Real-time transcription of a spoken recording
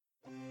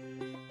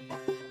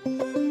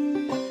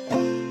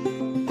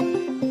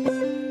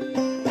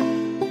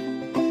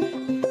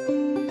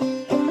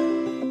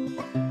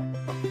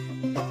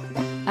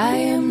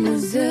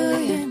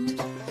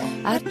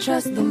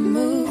trust the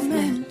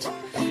movement.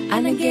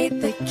 I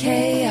negate the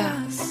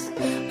chaos,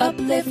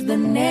 uplift the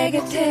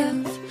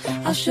negative.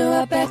 I'll show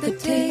up at the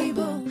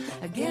table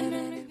again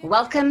and again.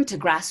 Welcome to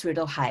Grassroots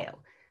Ohio,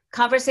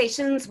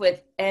 conversations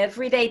with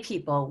everyday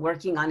people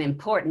working on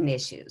important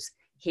issues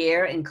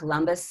here in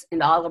Columbus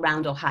and all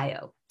around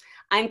Ohio.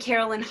 I'm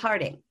Carolyn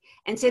Harding,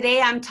 and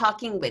today I'm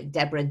talking with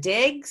Deborah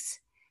Diggs,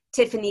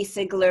 Tiffany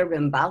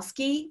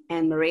Sigler-Rimbalski,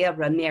 and Maria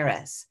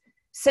Ramirez,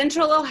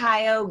 Central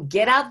Ohio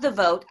Get Out the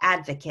Vote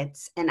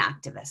advocates and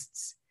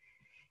activists.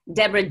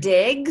 Deborah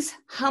Diggs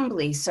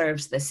humbly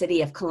serves the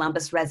City of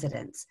Columbus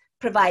residents,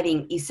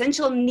 providing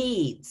essential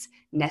needs,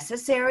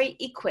 necessary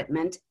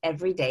equipment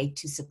every day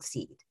to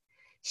succeed.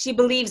 She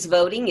believes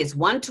voting is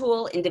one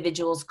tool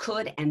individuals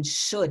could and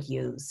should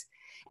use,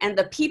 and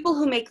the people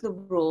who make the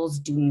rules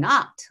do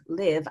not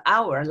live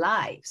our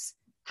lives.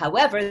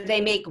 However,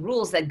 they make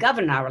rules that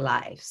govern our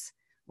lives.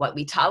 What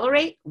we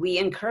tolerate, we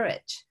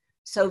encourage.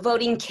 So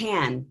voting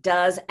can,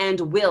 does, and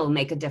will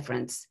make a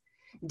difference.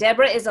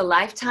 Deborah is a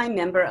lifetime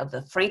member of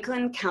the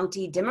Franklin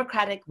County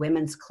Democratic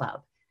Women's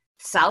Club,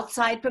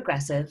 Southside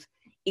Progressive,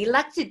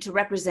 elected to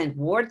represent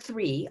Ward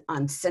 3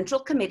 on Central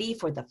Committee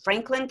for the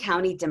Franklin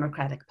County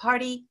Democratic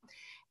Party,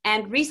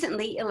 and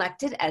recently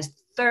elected as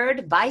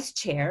third vice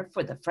chair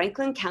for the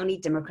Franklin County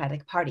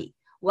Democratic Party.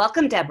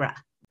 Welcome, Deborah.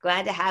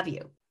 Glad to have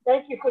you.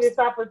 Thank you for this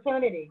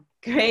opportunity.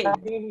 Great. Glad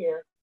to be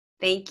here.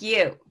 Thank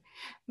you.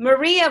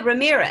 Maria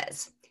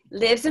Ramirez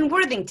lives in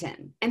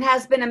Worthington and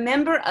has been a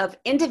member of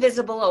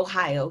Indivisible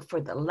Ohio for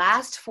the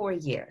last 4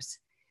 years.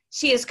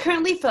 She is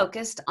currently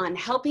focused on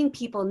helping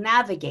people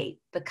navigate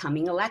the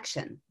coming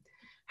election.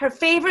 Her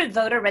favorite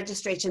voter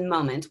registration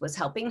moment was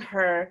helping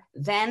her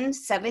then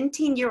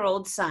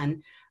 17-year-old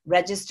son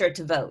register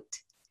to vote.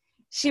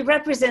 She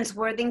represents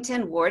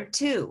Worthington Ward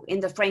 2 in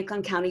the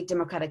Franklin County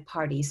Democratic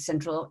Party's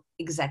Central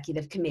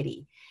Executive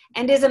Committee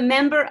and is a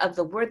member of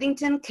the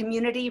Worthington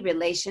Community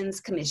Relations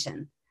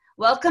Commission.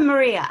 Welcome,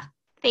 Maria.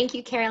 Thank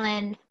you,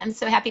 Carolyn. I'm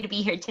so happy to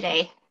be here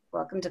today.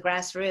 Welcome to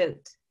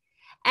Grassroots.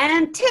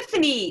 And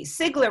Tiffany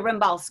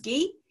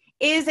Sigler-Rimbalski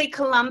is a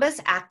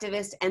Columbus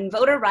activist and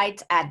voter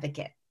rights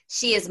advocate.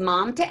 She is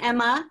mom to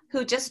Emma,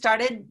 who just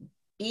started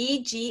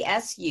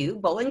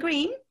BGSU, Bowling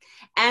Green,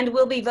 and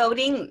will be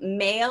voting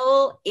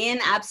mail-in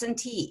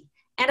absentee,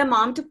 and a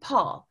mom to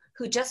Paul,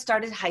 who just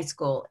started high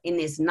school and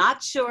is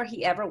not sure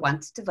he ever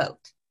wants to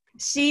vote.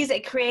 She's a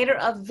creator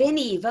of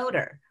Vinny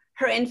Voter,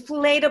 her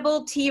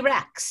inflatable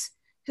T-Rex,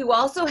 who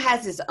also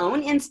has his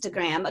own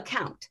Instagram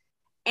account,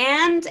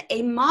 and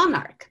a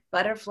monarch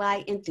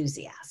butterfly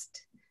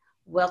enthusiast.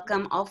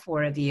 Welcome, all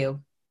four of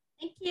you.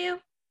 Thank you.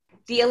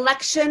 The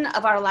election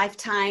of our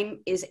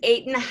lifetime is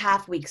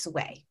 8.5 weeks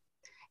away,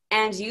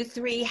 and you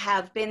three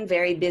have been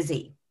very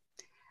busy.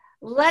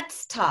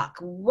 Let's talk.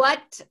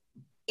 What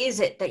is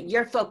it that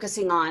you're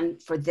focusing on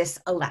for this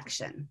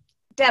election?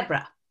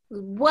 Deborah,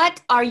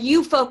 what are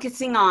you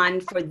focusing on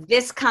for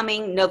this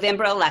coming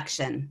November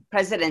election,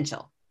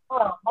 presidential?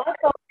 My focus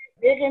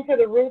is dig into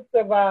the roots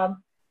of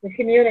the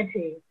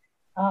community,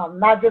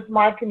 not just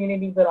my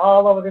community, but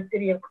all over the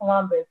city of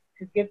Columbus,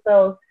 to get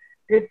those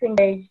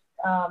disengaged,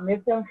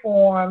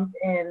 misinformed,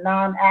 and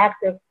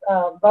non-active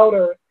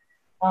voters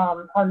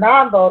or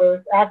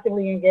non-voters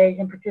actively engaged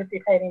in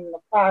participating in the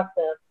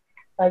process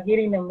by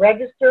getting them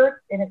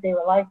registered, and if they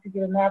would like to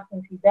get an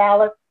absentee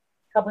ballot,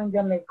 helping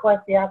them to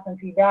request the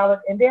absentee ballot,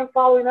 and then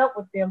following up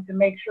with them to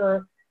make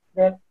sure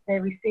that they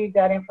receive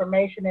that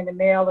information in the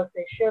mail as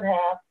they should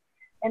have.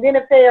 And then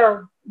if they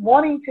are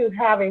wanting to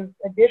have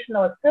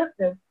additional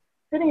assistance,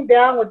 sitting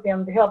down with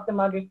them to help them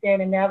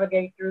understand and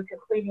navigate through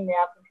completing the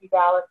absentee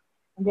ballot,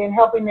 and then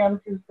helping them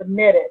to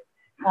submit it,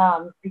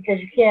 because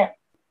you can't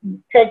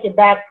take it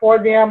back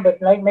for them, but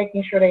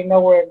making sure they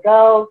know where it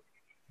goes,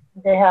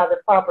 they have the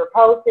proper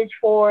postage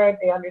for it,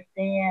 they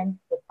understand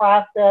the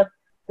process.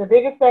 The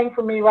biggest thing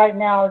for me right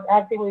now is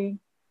actively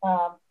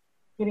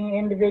getting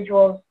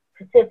individuals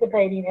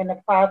participating in the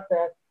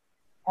process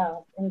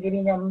and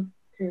getting them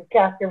to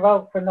cast their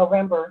vote for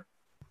November.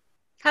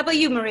 How about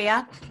you,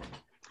 Maria?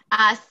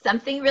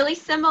 Something really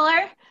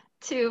similar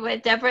to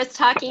what Deborah's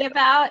talking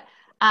about.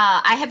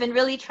 I have been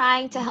really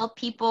trying to help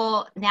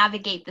people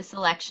navigate this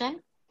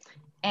election,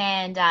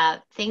 and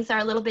things are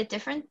a little bit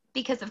different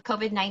because of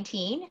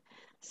COVID-19.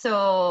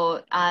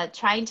 So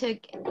trying to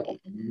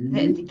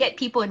get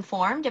people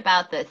informed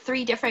about the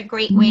 3 different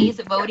great ways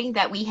of voting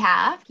that we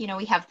have. You know,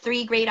 we have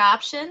 3 great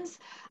options.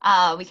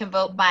 We can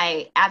vote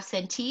by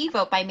absentee,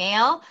 vote by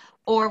mail,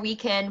 or we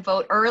can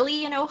vote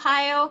early in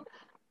Ohio,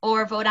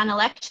 or vote on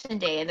election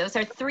day. And those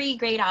are 3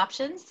 great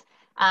options.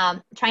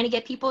 Trying to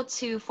get people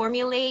to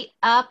formulate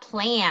a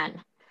plan.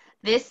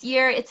 This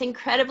year, it's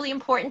incredibly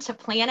important to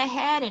plan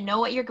ahead and know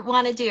what you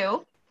want to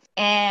do.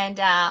 And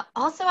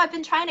also, I've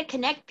been trying to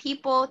connect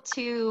people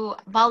to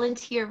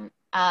volunteer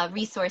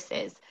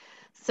resources.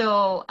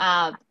 So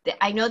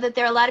I know that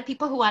there are a lot of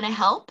people who want to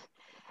help,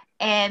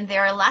 and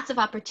there are lots of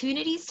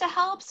opportunities to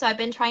help. So I've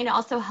been trying to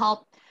also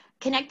help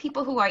connect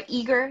people who are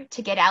eager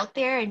to get out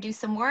there and do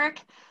some work,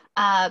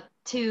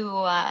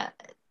 to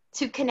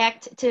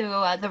connect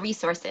to the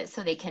resources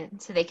so they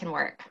can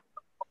work.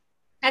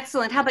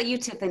 Excellent. How about you,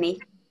 Tiffany?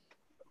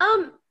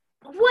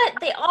 What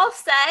they all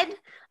said,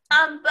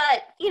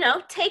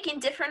 but taking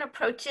different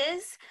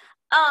approaches.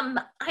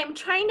 I'm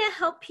trying to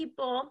help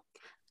people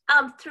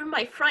through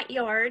my front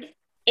yard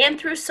and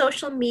through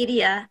social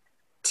media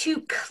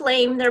to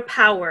claim their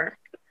power,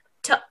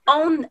 to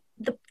own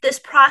this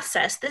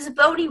process, this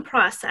voting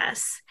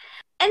process.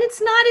 And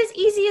it's not as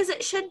easy as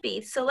it should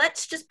be. So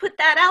let's just put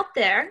that out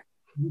there.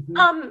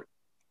 Mm-hmm.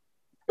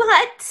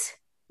 But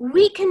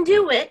we can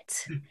do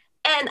it.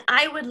 And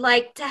I would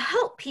like to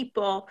help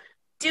people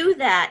do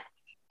that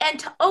and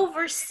to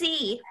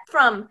oversee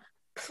from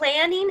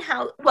planning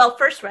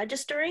first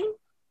registering,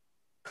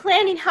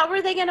 planning how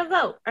are they going to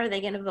vote? Are they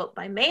going to vote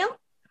by mail?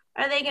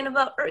 Are they going to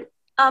vote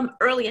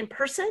early in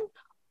person?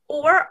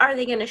 Or are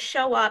they going to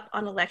show up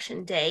on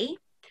election day?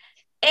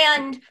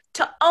 And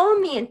to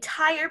own the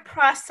entire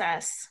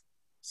process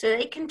so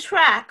they can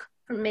track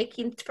from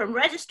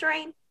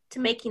registering to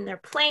making their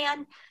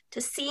plan,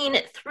 to seeing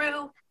it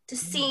through, to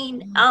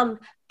seeing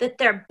that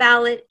their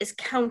ballot is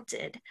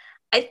counted.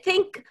 I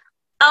think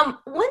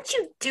once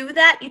you do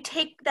that, you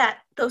take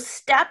those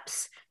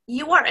steps,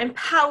 you are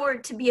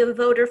empowered to be a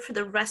voter for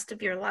the rest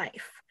of your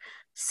life.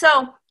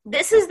 So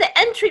this is the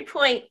entry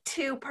point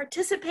to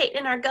participate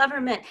in our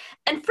government.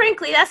 And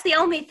frankly, that's the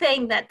only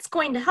thing that's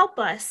going to help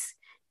us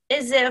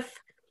is if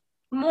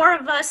more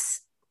of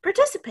us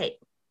participate.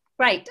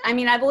 Right. I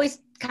mean, I've always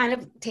kind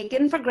of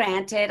taken for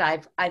granted.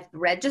 I've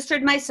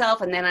registered myself,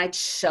 and then I'd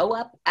show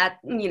up at,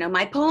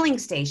 my polling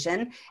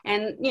station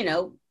and,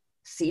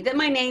 see that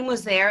my name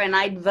was there and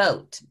I'd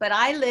vote. But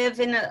I live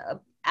in an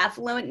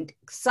affluent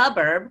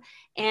suburb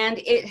and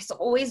it's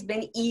always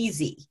been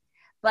easy.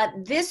 But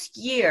this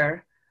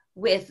year,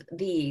 with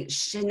the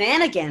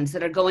shenanigans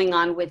that are going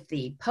on with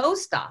the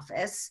post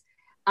office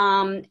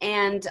and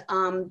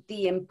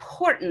the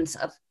importance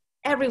of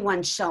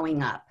everyone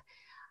showing up,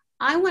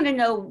 I want to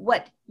know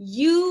what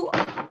you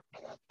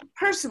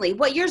personally,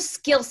 what your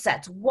skill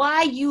sets,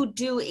 why you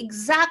do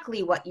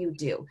exactly what you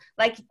do.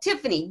 Like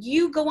Tiffany,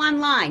 you go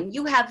online,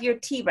 you have your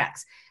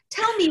T-Rex.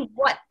 Tell me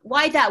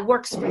why that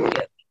works for you.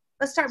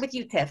 Let's start with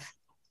you, Tiff.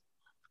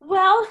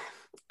 Well,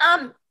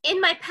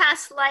 in my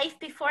past life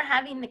before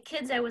having the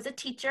kids, I was a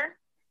teacher.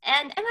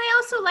 And I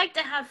also like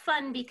to have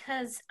fun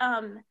because,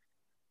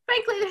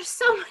 frankly, there's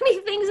so many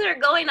things that are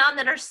going on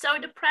that are so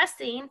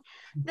depressing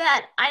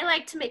that I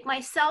like to make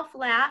myself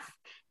laugh.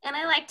 And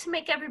I like to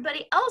make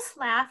everybody else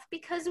laugh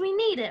because we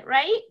need it,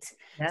 right?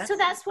 Yes. So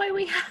that's why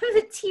we have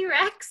the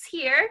T-Rex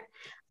here.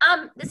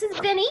 This is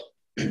Vinny.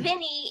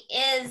 Vinny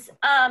is,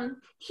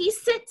 he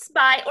stands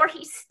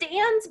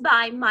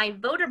by my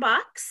voter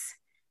box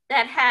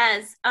that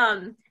has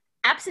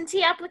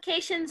absentee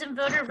applications and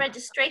voter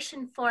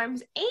registration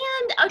forms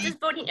and just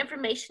voting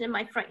information in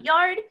my front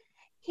yard.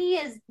 He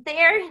is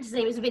there. His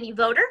name is Vinny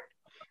Voter.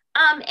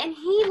 And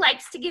he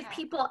likes to give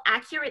people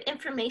accurate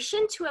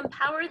information to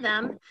empower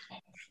them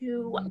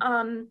to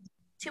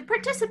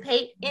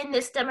participate in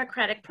this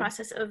democratic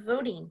process of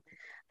voting.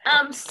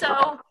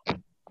 So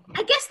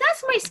I guess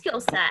that's my skill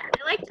set.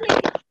 I like to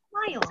make people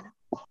smile.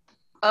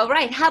 All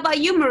right. How about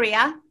you,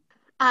 Maria?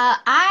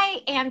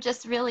 I am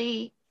just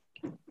really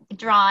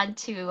drawn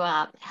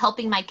to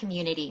helping my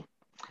community.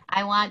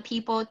 I want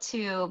people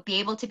to be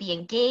able to be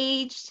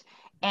engaged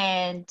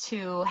and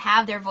to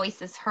have their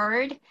voices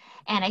heard.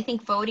 And I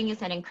think voting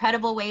is an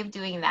incredible way of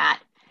doing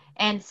that.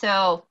 And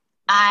so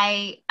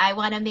I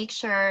want to make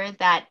sure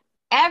that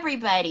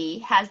everybody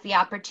has the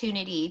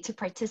opportunity to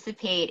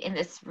participate in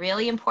this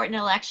really important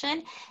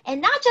election,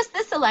 and not just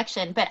this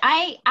election, but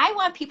I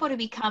want people to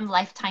become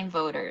lifetime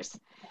voters.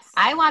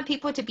 I want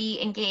people to be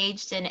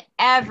engaged in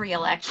every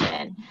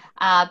election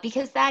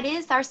because that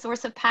is our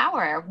source of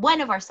power,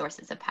 one of our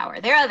sources of power.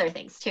 There are other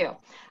things too.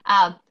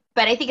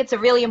 But I think it's a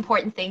really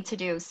important thing to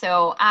do.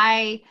 So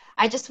I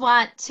just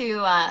want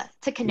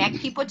to connect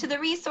people to the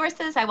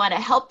resources. I want to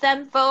help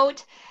them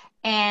vote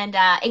and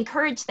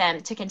encourage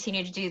them to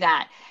continue to do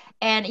that.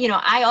 And,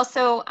 I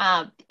also,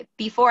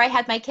 before I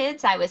had my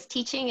kids, I was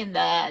teaching in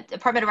the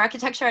Department of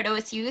Architecture at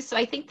OSU. So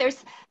I think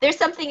there's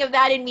something of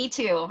that in me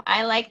too.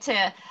 I'm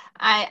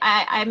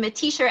a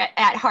teacher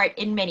at heart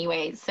in many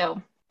ways.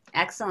 So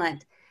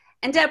excellent.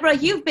 And Deborah,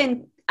 you've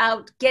been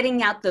out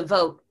getting out the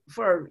vote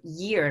for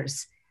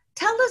years.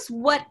 Tell us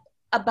what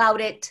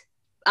about it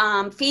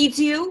feeds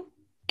you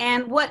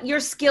and what your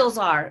skills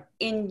are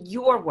in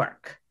your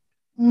work.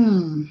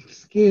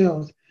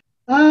 Skills.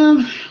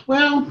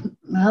 Well,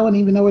 I wouldn't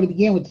even know where to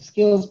begin with the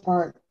skills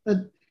part, but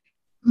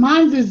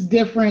mine is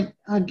different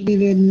than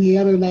the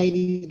other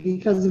ladies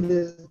because of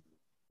the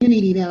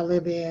community that I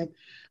live in.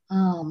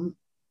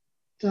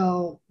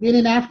 So being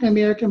an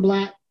African-American,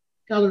 Black,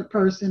 colored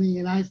person in the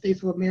United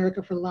States of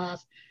America for the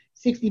last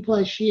 60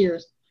 plus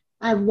years,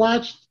 I've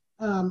watched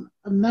a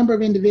number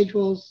of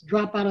individuals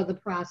drop out of the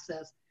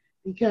process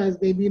because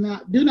they do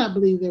not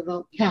believe their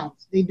vote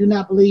counts. They do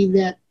not believe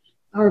that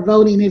our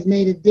voting has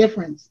made a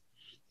difference,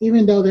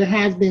 even though there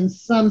has been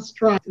some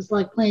strides. It's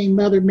like playing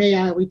Mother May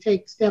I. We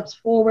take steps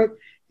forward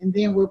and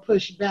then we're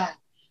pushed back.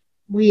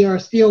 we are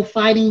still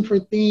fighting for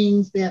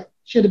things that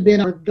should have been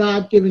our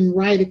God-given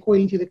right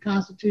according to the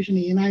Constitution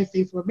of the United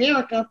States of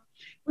America,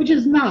 which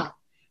is not.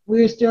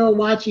 We're still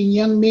watching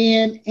young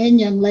men and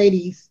young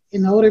ladies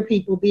and older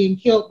people being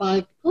killed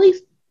by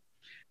police,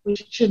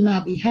 which should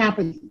not be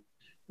happening.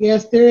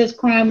 Yes, there is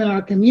crime in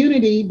our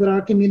community, but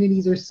our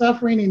communities are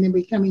suffering and they're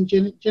becoming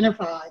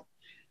gentrified.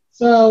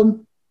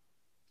 So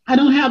I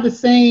don't have the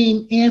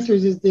same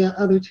answers as the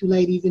other two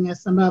ladies and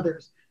as some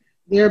others.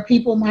 There are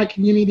people in my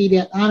community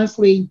that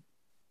honestly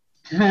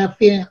have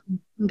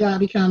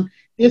become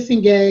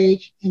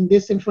disengaged and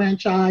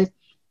disenfranchised,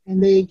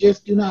 and they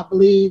just do not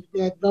believe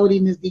that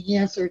voting is the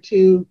answer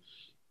to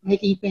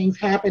making things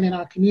happen in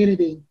our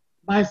community.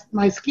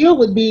 My skill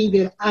would be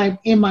that I'm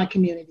in my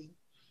community.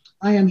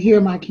 I am here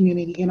in my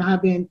community, and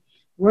I've been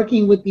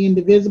working with the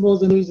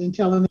indivisibles and others and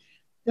telling them,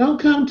 don't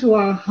come to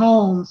our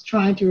homes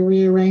trying to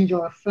rearrange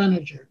our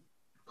furniture.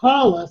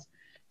 Call us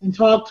and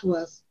talk to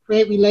us,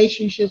 create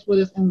relationships with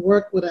us, and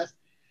work with us,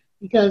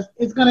 because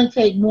it's going to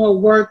take more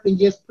work than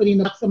just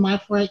putting a box in my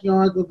front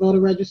yard with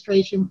voter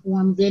registration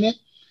forms in it.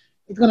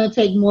 It's going to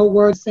take more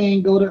work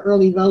saying go to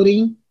early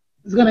voting.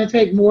 It's going to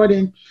take more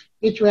than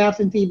get your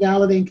absentee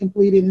ballot and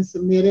complete it and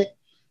submit it.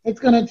 It's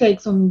going to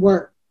take some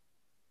work.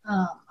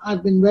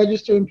 I've been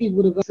registering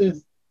people to vote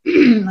since,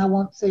 I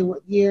won't say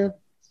what year,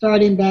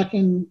 starting back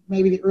in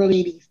maybe the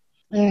early 80s.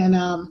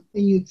 And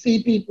you'd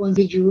see people and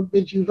did you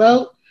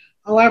vote?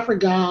 Oh, I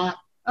forgot.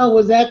 Oh,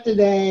 was that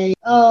today?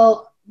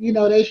 Oh,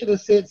 they should have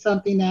said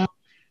something out.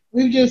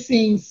 We've just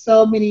seen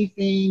so many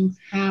things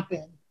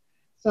happen.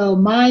 So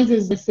mine is,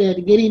 as I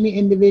said, getting the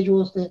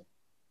individuals that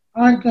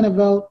aren't going to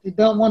vote, that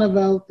don't want to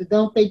vote, that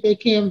don't think they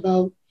can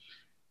vote,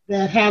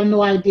 that have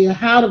no idea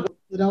how to vote,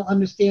 that don't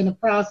understand the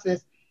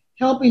process,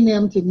 helping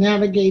them to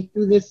navigate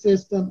through this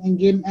system and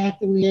getting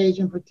actively engaged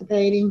and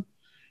participating,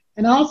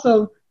 and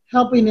also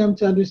helping them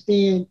to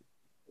understand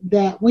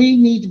that we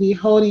need to be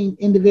holding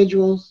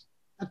individuals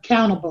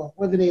accountable,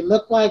 whether they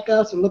look like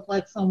us or look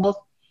like someone else.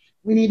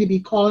 We need to be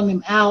calling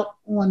them out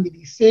on the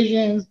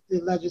decisions,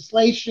 the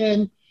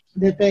legislation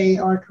that they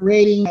are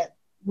creating that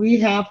we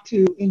have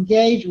to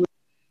engage with.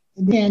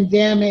 The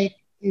pandemic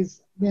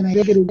has been a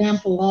good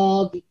example of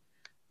all the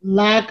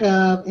lack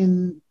of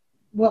and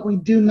what we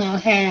do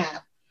not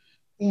have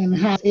and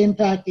how it's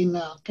impacting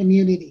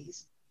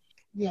communities.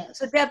 Yes.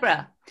 So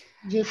Deborah,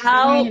 just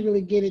trying to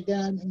really get it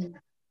done. And,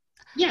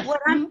 yes.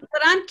 What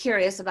I'm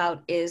curious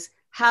about is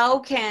how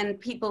can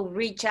people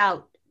reach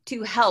out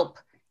to help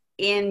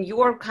in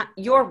your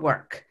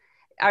work?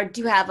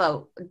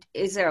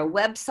 Is there a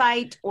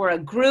website or a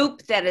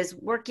group that is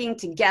working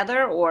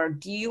together, or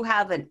do you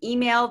have an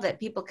email that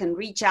people can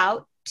reach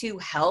out to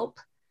help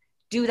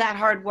do that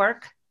hard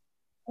work?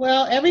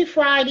 Well, every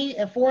Friday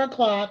at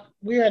 4:00,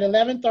 we're at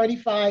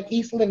 1135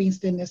 East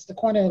Livingston. It's the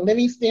corner of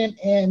Livingston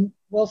and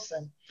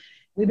Wilson.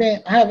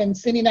 I have been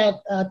sending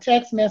out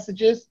text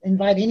messages,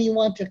 invite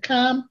anyone to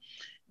come.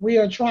 We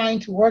are trying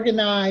to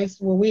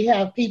organize where we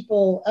have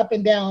people up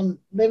and down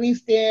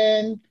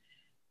Livingston,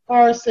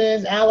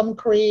 Parsons, Alum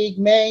Creek,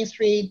 Main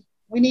Street.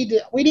 We need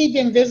the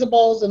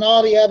invisibles and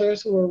all the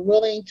others who are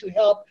willing to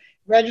help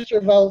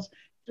register votes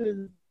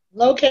to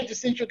locate the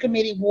Central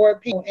Committee ward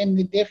people in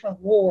the different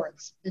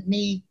wards that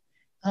need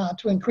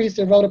to increase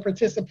their voter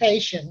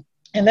participation.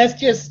 And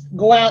let's just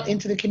go out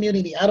into the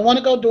community. I don't want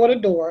to go door to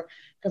door,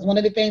 because one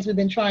of the things we've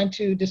been trying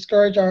to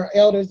discourage our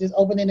elders is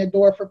opening the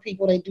door for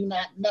people they do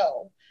not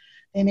know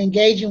and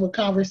engaging with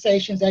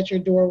conversations at your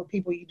door with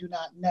people you do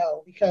not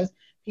know, because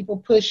people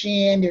push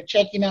in, they're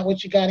checking out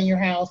what you got in your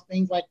house,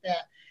 things like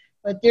that.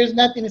 But there's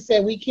nothing to say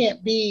we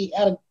can't be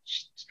at a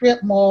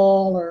strip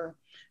mall or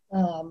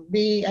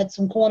be at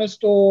some corner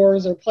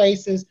stores or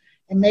places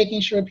and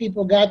making sure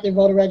people got their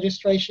voter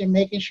registration,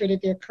 making sure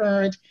that they're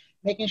current,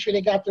 making sure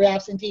they got their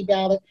absentee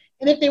ballot.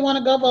 And if they want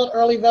to go vote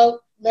early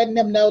vote, letting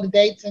them know the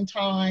dates and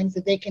times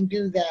that they can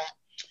do that.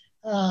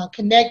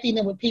 Connecting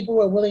them with people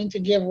who are willing to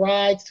give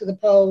rides to the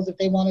polls if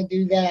they want to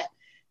do that.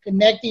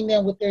 Connecting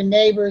them with their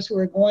neighbors who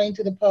are going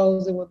to the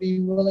polls and will be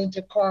willing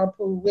to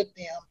carpool with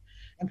them,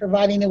 and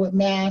providing them with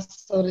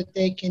masks so that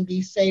they can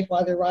be safe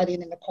while they're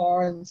riding in the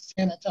car, and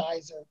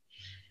sanitizer.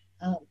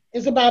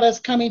 It's about us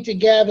coming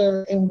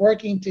together and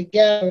working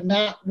together,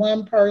 not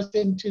one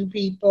person, two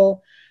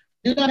people.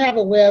 We do not have a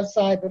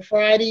website, but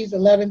Fridays,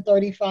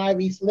 1135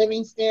 East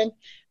Livingston,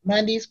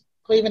 Mondays,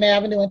 Cleveland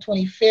Avenue and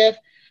 25th.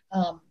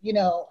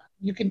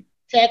 You can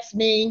text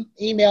me,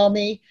 email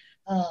me.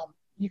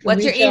 You can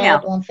What's reach your email?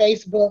 out on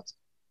Facebook.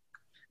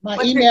 My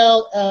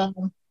email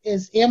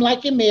is M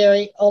like in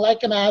Mary, O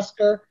like in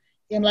Oscar,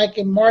 M like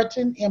in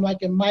Martin, M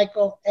like in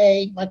Michael,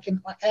 A like in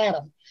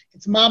Adam.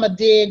 It's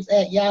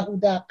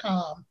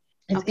mamadiggs@yahoo.com.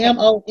 It's Okay.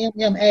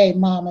 MOMMA,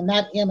 mama,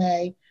 not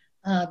MA,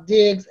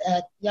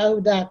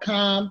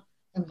 diggs@yahoo.com.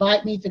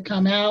 Invite me to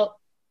come out,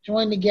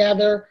 join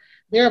together.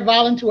 There are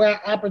volunteer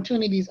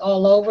opportunities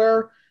all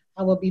over.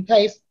 I will be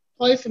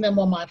placing them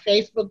on my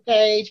Facebook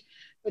page.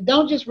 But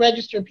don't just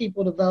register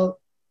people to vote.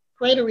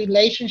 Create a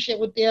relationship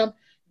with them.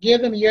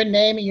 Give them your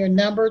name and your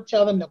number.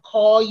 Tell them to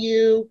call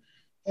you.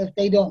 If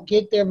they don't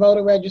get their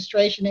voter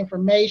registration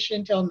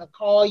information, tell them to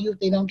call you. If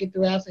they don't get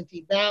their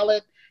absentee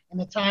ballot in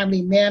a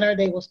timely manner,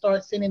 they will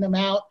start sending them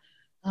out.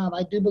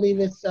 I do believe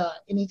it's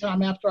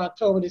anytime after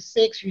October the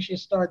 6th, you should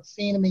start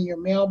seeing them in your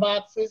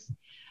mailboxes.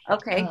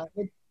 Okay.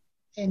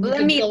 And you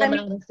can fill them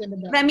out and send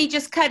them back. Let me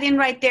just cut in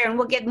right there and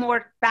we'll get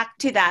more back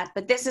to that.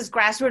 But this is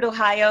Grassroot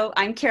Ohio.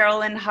 I'm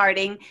Carolyn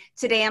Harding.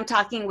 Today I'm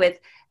talking with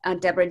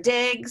Deborah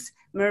Diggs,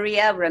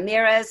 Maria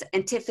Ramirez,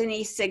 and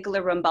Tiffany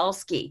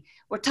Sigler-Rumbalski.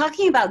 We're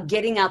talking about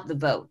getting out the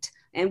vote,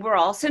 and we're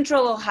all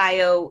Central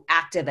Ohio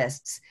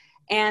activists.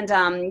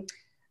 And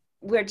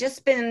we've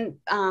just been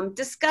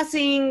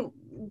discussing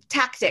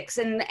tactics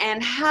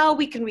and how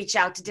we can reach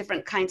out to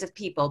different kinds of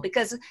people,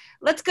 because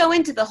let's go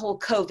into the whole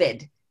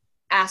COVID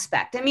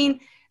aspect. I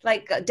mean,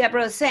 like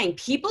Deborah was saying,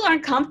 people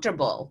aren't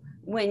comfortable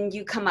when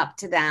you come up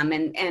to them,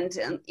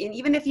 and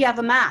even if you have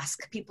a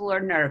mask, people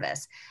are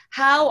nervous.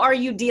 How are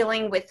you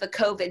dealing with the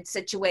COVID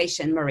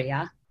situation,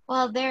 Maria?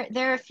 Well, there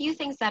are a few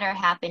things that are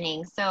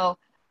happening. So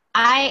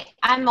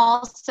I'm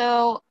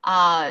also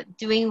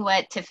doing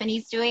what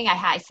Tiffany's doing.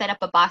 I set up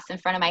a box in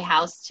front of my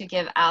house to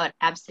give out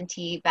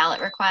absentee ballot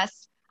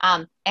requests.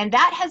 And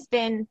that has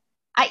been,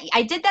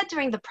 I did that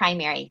during the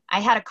primary.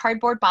 I had a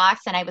cardboard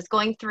box and I was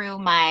going through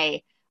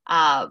my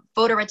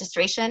voter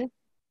registration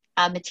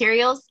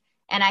materials,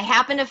 and I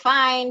happened to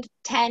find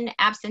 10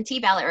 absentee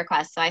ballot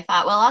requests. So I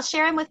thought, well, I'll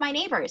share them with my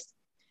neighbors.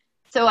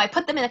 So I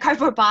put them in a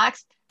cardboard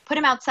box, put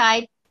them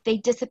outside. They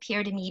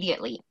disappeared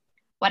immediately.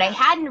 What I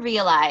hadn't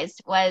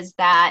realized was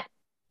that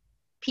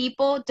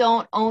people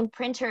don't own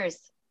printers.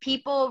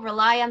 People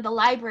rely on the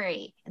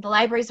library. The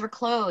libraries were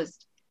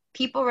closed.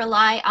 People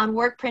rely on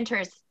work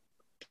printers.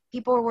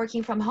 People were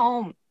working from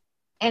home.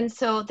 And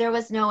so there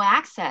was no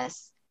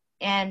access.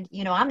 And,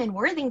 you know, I'm in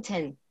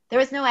Worthington. There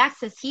was no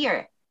access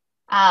here.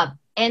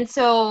 And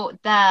so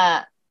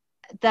I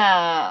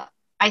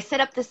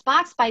set up this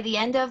box. By the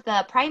end of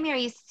the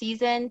primary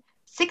season,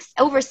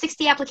 over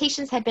 60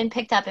 applications had been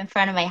picked up in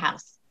front of my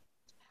house.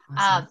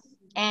 Awesome.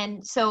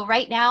 And so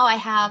right now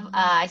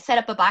I set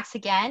up a box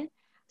again.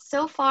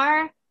 So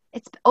far,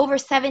 it's over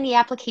 70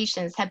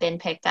 applications have been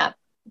picked up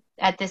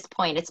at this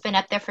point. It's been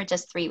up there for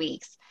just 3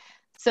 weeks.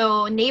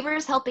 So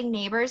neighbors helping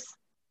neighbors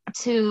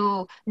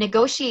to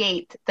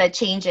negotiate the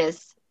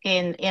changes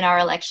in our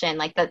election,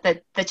 like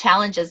the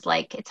challenges,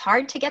 like it's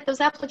hard to get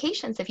those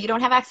applications if you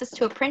don't have access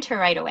to a printer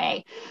right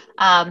away.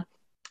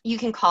 You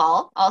can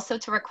call also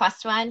to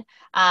request one.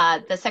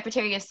 The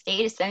Secretary of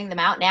State is sending them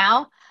out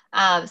now.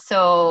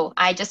 So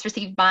I just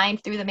received mine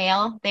through the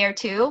mail there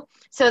too.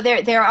 So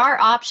there are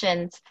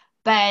options,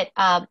 but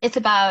it's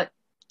about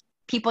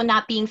people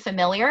not being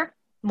familiar.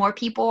 More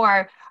people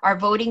are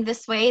voting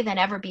this way than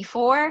ever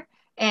before.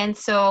 And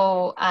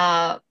so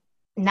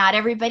not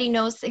everybody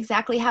knows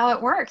exactly how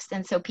it works.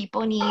 And so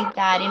people need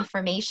that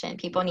information.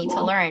 People need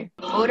to learn.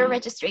 Voter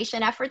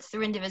registration efforts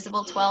through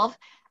Indivisible 12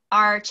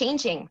 are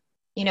changing.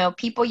 You know,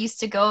 people used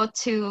to go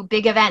to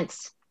big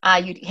events.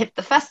 You'd hit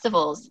the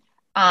festivals.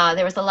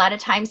 There was a lot of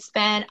time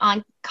spent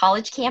on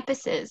college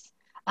campuses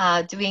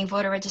doing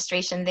voter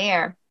registration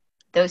there.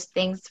 Those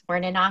things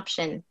weren't an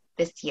option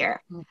this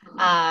year. Mm-hmm.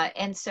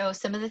 And so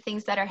some of the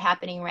things that are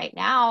happening right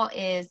now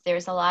is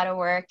there's a lot of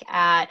work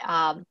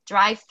at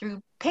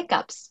drive-through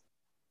pickups.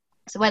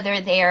 So whether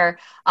they're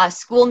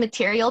school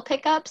material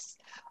pickups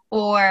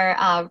or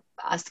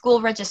school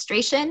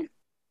registration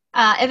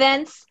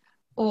events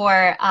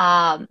or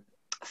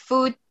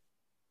food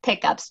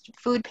pickups,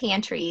 food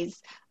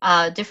pantries,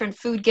 different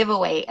food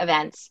giveaway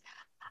events.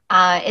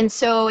 And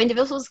so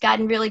Indivisible has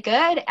gotten really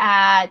good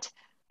at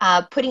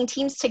putting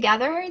teams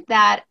together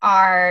that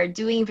are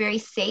doing very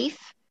safe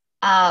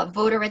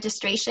voter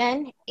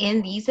registration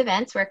in these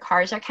events where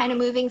cars are kind of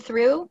moving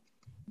through.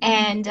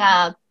 And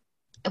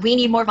we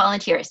need more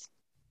volunteers.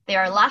 There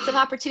are lots of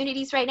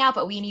opportunities right now,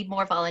 but we need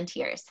more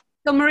volunteers.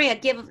 So Maria,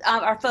 give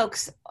our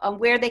folks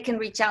where they can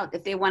reach out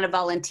if they want to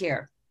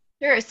volunteer.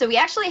 Sure. So we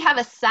actually have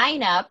a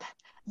sign up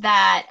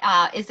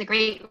that is a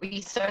great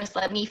resource.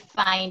 Let me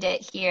find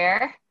it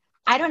here.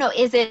 I don't know.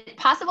 Is it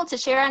possible to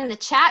share on the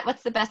chat?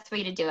 What's the best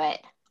way to do it?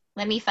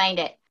 Let me find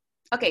it.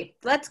 Okay,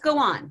 let's go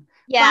on.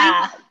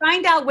 Yeah.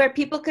 Find out where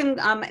people can,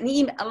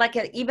 even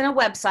a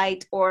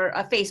website or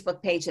a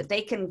Facebook page that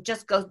they can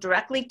just go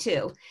directly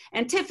to.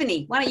 And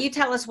Tiffany, why don't you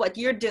tell us what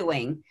you're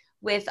doing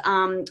with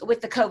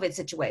the COVID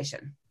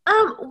situation?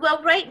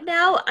 Well, right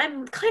now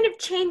I'm kind of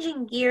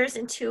changing gears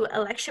into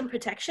election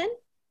protection,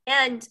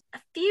 and a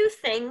few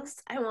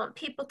things I want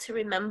people to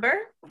remember.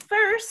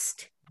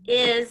 First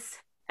is,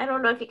 I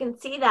don't know if you can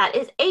see that,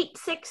 is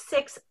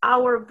 866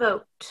 Our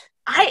Vote.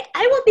 I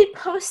will be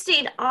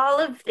posting all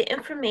of the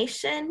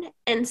information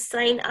and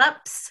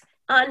sign-ups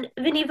on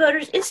Vinnie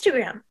Voter's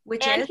Instagram.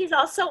 And he's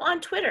also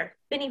on Twitter,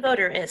 Vinnie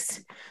Voter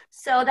is,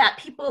 so that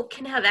people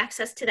can have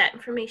access to that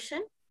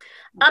information.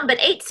 But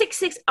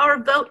 866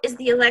 Our Vote is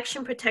the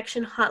election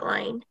protection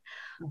hotline.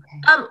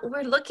 Okay.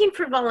 We're looking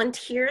for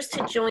volunteers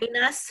to join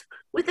us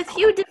with a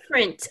few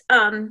different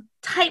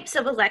types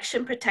of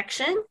election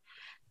protection.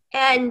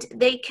 And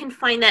they can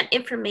find that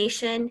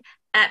information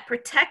at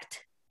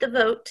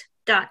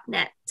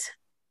protectthevote.net.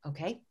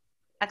 Okay.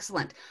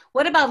 Excellent.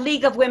 What about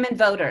League of Women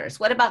Voters?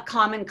 What about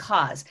Common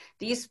Cause?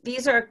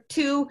 These are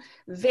two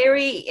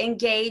very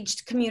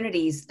engaged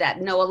communities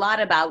that know a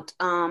lot about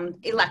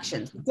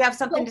elections. Do you have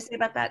something to say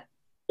about that?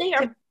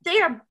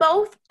 They are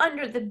both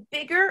under the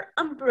bigger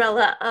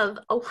umbrella of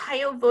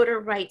Ohio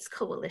Voter Rights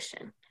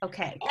Coalition.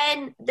 Okay.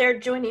 And they're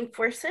joining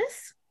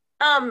forces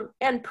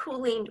and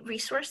pooling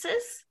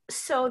resources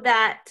so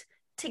that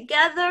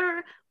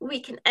together we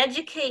can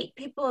educate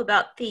people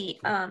about we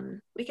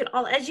can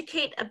all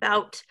educate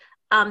about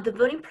the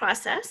voting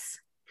process,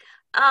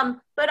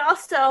 but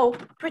also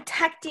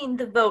protecting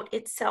the vote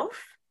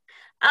itself.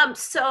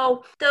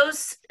 So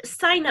those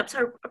signups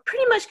are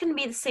pretty much going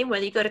to be the same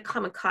whether you go to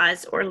Common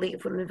Cause or League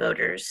of Women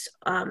Voters.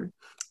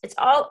 It's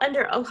all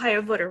under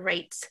Ohio Voter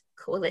Rights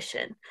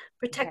Coalition,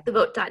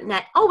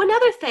 protectthevote.net. Oh,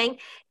 another thing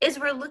is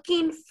we're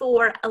looking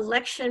for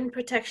election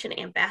protection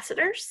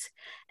ambassadors.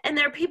 And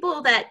there are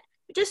people that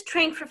just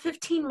train for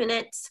 15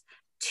 minutes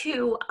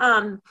to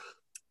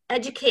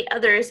educate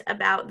others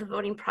about the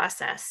voting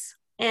process.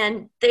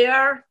 And they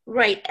are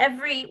right.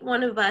 Every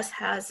one of us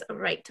has a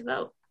right to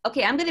vote.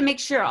 Okay, I'm going to make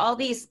sure all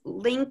these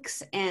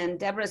links and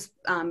Deborah's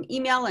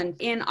email and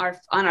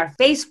on our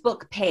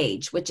Facebook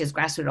page, which is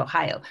Grassroots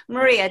Ohio.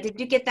 Maria, did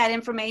you get that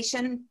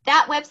information?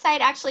 That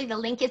website, actually, the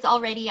link is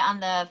already on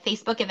the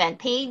Facebook event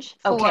page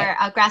for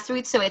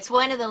Grassroots. So it's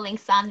one of the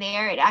links on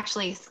there. It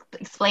actually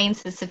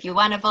explains this. If you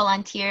want to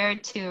volunteer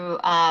to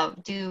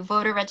do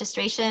voter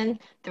registration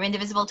through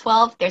Indivisible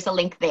 12, there's a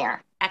link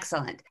there.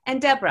 Excellent.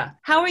 And Deborah,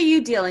 how are you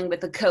dealing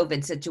with the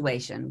COVID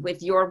situation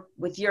with your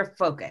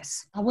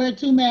focus? I wear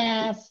 2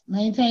 masks,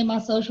 maintain my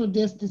social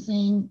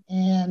distancing,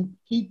 and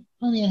keep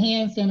plenty of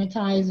hand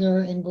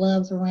sanitizer and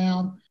gloves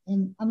around.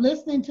 And I'm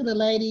listening to the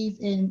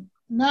ladies, and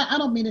I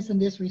don't mean this in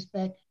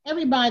disrespect.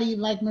 Everybody,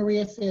 like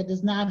Maria said,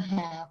 does not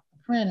have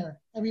a printer.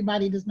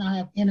 Everybody does not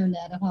have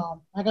internet at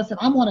home. Like I said,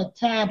 I'm on a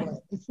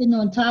tablet. It's sitting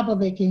on top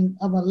of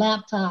a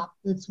laptop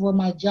that's for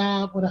my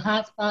job with a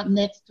hotspot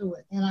next to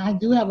it. And I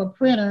do have a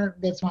printer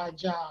that's my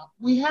job.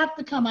 We have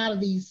to come out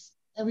of these,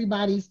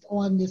 everybody's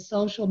on this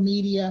social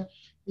media.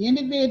 The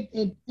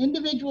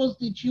individuals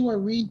that you are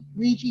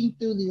reaching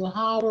through the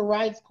Ohio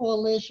Rights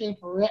Coalition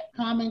for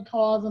Common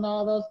Cause and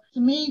all those, to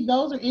me,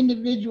 those are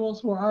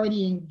individuals who are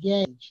already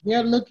engaged.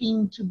 They're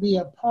looking to be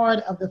a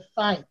part of the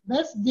fight.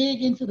 Let's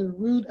dig into the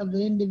root of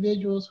the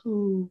individuals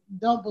who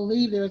don't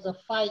believe there's a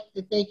fight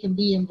that they can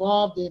be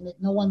involved in,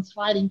 that no one's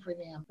fighting for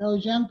them.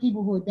 Those young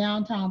people who are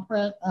downtown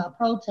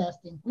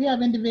protesting. We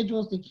have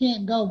individuals that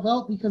can't go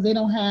vote because they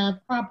don't have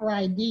proper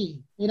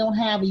ID. They don't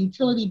have a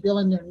utility bill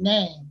in their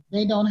name.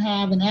 They don't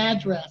have an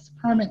address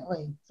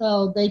permanently.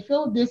 So they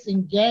feel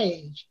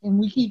disengaged. And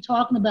we keep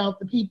talking about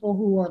the people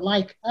who are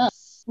like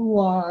us, who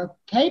are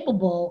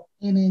capable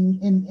and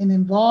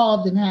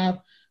involved and have,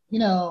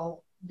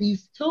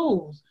 these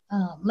tools.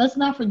 Let's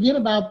not forget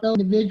about those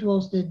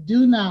individuals that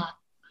do not,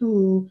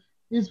 who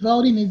this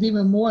voting is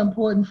even more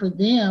important for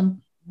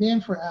them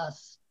than for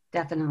us.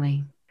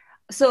 Definitely.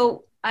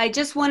 So I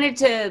just wanted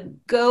to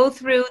go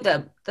through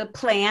the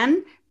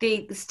plan,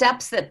 the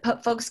steps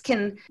that folks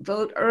can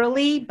vote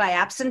early by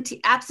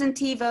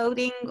absentee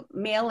voting,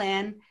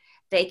 mail-in.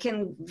 They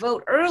can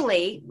vote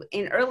early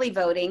in early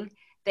voting.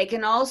 They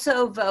can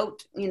also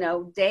vote,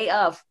 day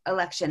of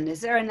election.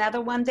 Is there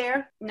another one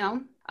there?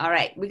 No? All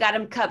right, we got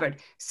them covered.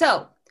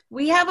 So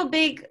we have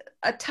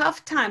a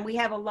tough time. We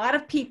have a lot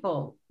of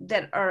people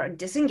that are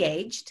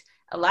disengaged,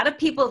 a lot of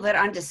people that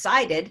are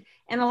undecided,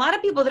 and a lot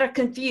of people that are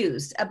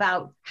confused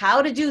about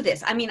how to do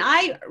this. I mean,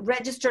 I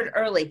registered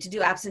early to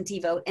do absentee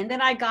vote, and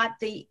then I got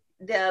the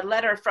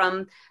letter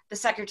from the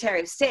Secretary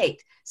of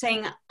State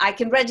saying I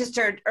can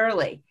register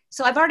early.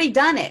 So I've already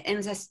done it, and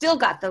I still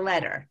got the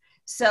letter.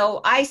 So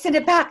I sent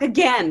it back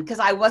again because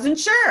I wasn't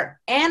sure.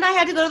 And I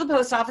had to go to the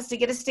post office to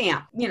get a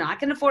stamp. I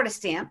can afford a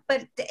stamp,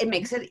 but it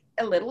makes it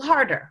a little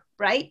harder,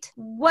 right?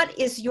 What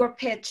is your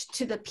pitch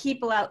to the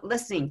people out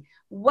listening?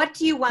 What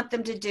do you want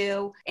them to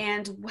do,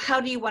 and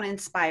how do you want to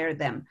inspire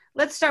them?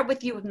 Let's start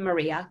with you,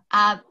 Maria.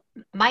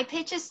 My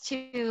pitch is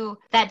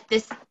that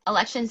this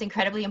election is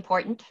incredibly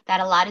important,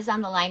 that a lot is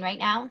on the line right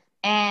now,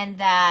 and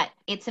that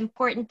it's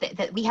important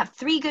that we have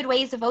 3 good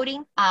ways of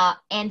voting,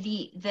 and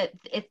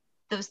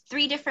those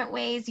 3 different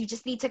ways, you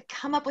just need to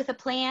come up with a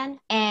plan,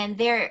 and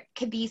there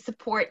could be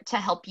support to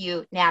help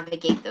you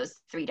navigate those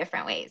 3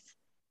 different ways.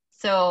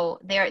 So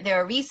there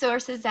are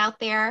resources out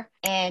there,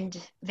 and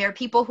there are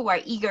people who are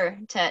eager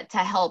to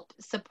help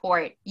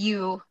support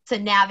you to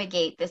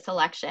navigate this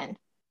election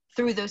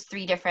through those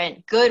 3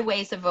 different good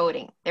ways of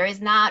voting. There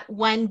is not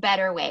one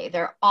better way.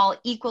 They're all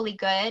equally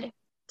good,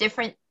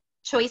 different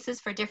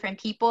choices for different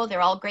people. They're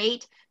all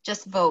great.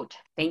 Just vote.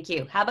 Thank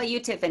you. How about you,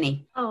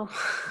 Tiffany? Oh,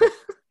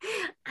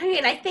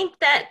 I think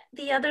that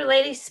the other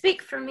ladies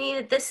speak for me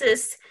that this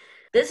is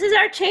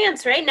our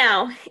chance right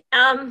now.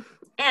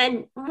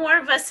 And more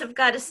of us have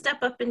got to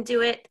step up and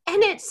do it.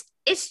 And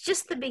it's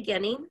just the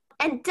beginning.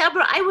 And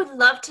Deborah, I would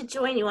love to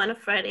join you on a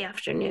Friday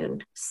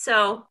afternoon.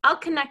 So I'll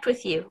connect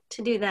with you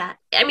to do that.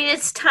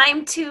 It's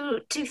time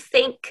to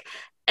think.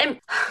 I'm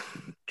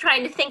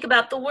trying to think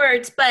about the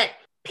words, but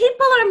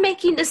people are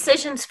making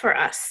decisions for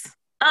us.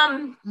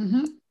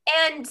 Mm-hmm.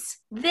 And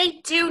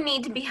they do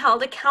need to be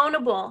held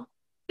accountable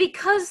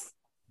because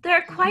there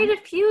are quite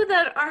a few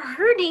that are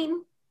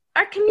hurting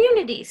our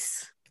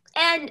communities.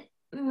 And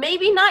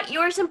maybe not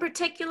yours in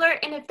particular.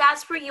 And if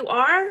that's where you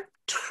are,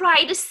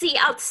 try to see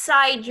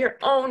outside your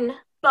own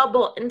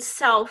bubble and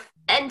self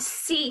and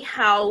see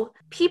how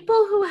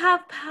people who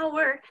have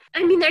power,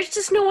 I mean, there's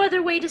just no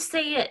other way to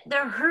say it.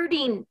 They're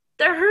hurting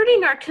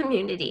our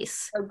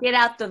communities. So get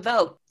out the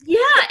vote. Yeah,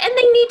 and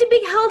they need to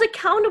be held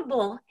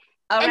accountable.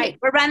 All right,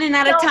 we're running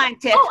out of time,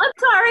 Tiff. Oh, I'm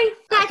sorry.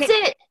 That's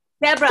it.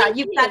 Deborah,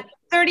 you've got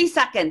 30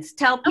 seconds.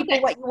 Tell people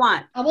what you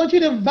want. I want you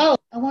to vote.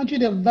 I want you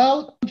to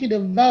vote.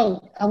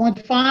 I want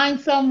to find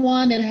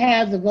someone that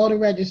has a voter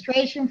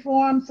registration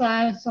form,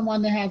 find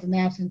someone that has an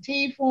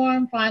absentee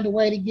form, find a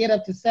way to get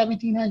up to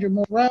 1700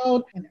 Moore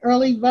Road, an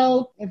early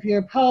vote. If you're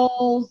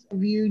opposed,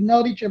 if you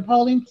know that your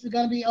polling is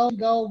going to be open,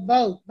 go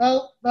vote.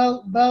 Vote.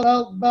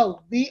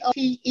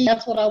 VOTE.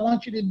 That's what I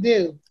want you to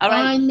do. All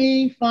right. Find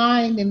me,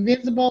 find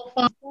Invisible,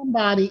 find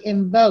somebody,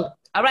 and vote.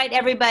 All right,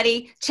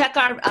 everybody, check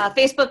our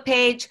Facebook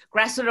page,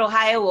 Grassroots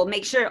Ohio. We'll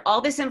make sure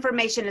all this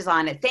information is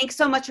on it. Thanks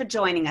so much for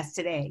joining us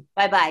today.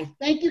 Bye-bye.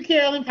 Thank you,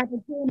 Carolyn.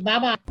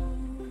 Bye-bye.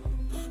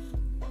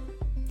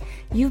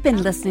 You've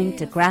been listening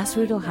to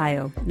Grassroots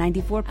Ohio,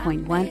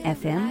 94.1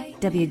 FM,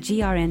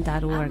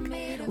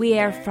 WGRN.org. We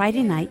air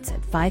Friday nights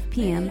at 5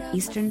 p.m.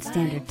 Eastern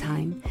Standard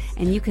Time,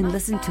 and you can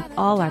listen to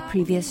all our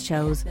previous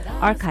shows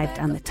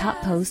archived on the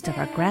top post of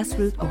our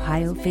Grassroots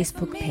Ohio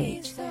Facebook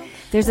page.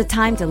 There's a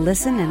time to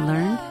listen and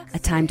learn, a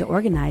time to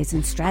organize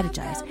and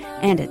strategize,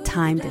 and a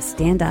time to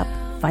stand up,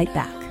 fight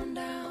back.